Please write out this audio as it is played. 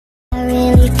I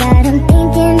really got 'em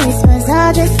thinking this was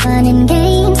all just fun and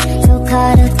games. So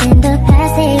caught up in the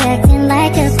past, they acting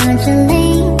like a bunch of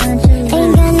lames.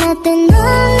 Ain't got nothing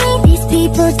on me, these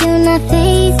people do not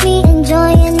faze me.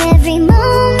 Enjoying every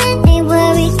moment, ain't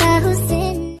worried about who's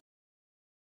in.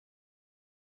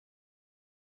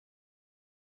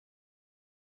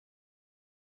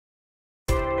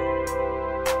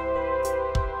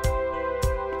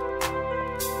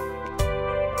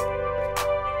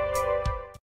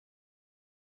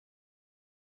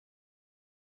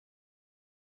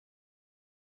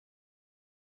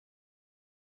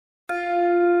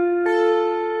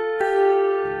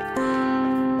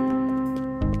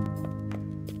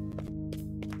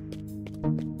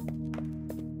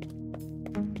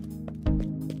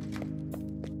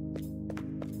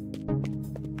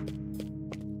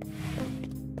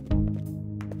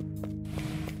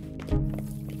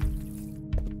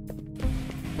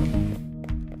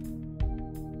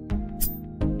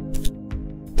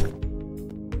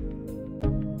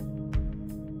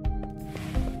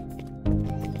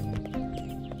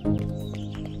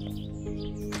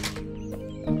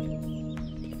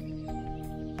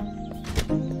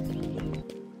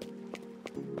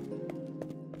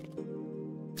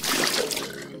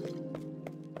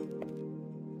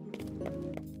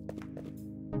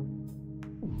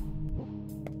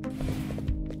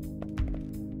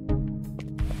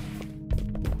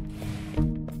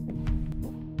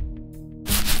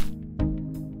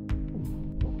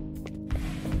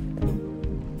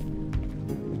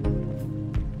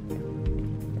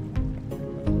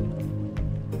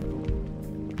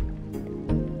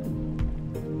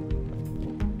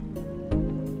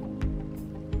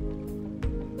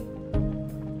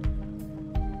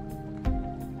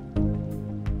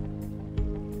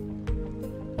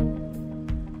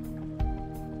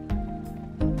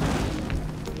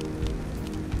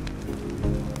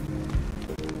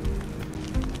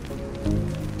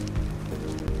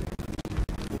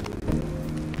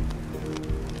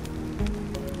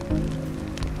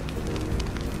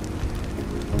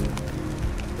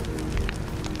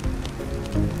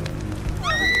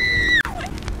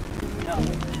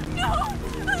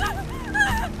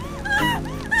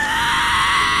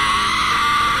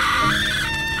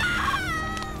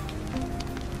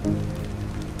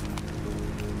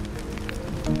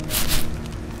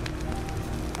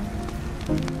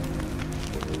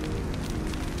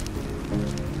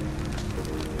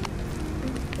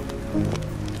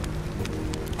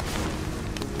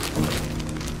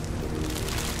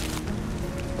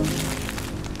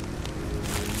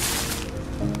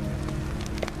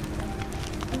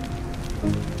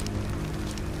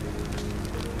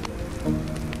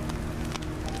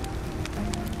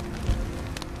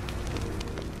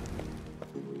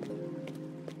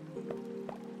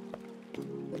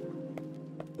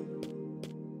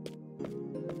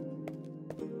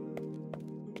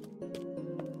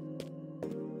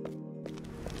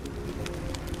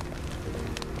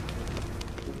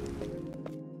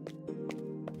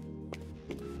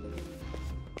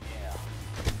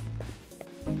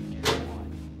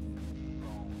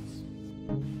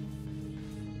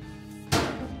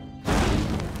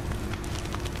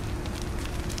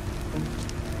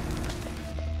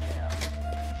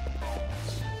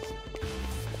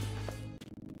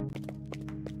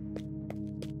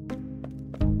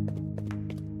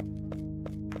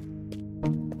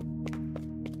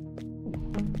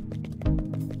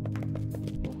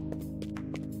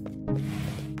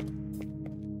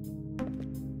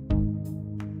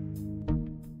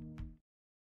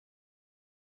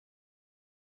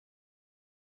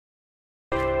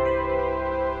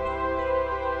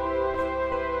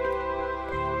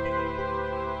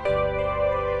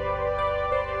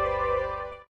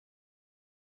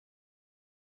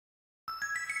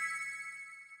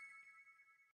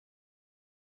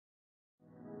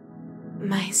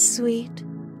 My sweet,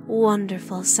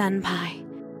 wonderful senpai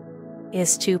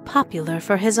is too popular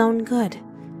for his own good.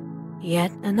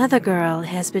 Yet another girl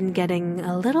has been getting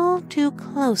a little too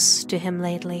close to him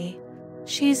lately.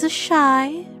 She's a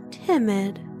shy,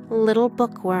 timid little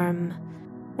bookworm.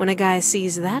 When a guy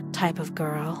sees that type of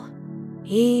girl,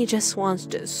 he just wants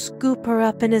to scoop her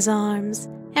up in his arms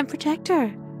and protect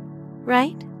her,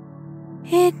 right?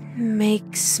 It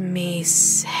makes me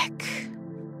sick.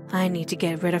 I need to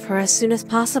get rid of her as soon as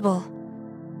possible.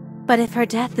 But if her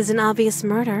death is an obvious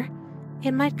murder,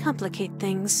 it might complicate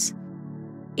things.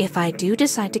 If I do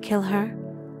decide to kill her,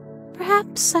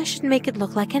 perhaps I should make it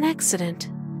look like an accident.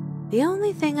 The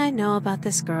only thing I know about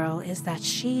this girl is that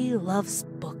she loves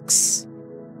books.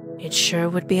 It sure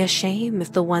would be a shame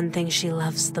if the one thing she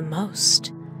loves the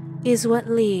most is what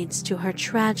leads to her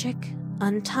tragic,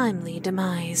 untimely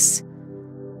demise.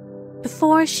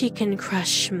 Before she can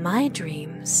crush my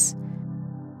dreams,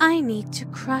 I need to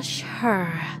crush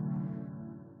her.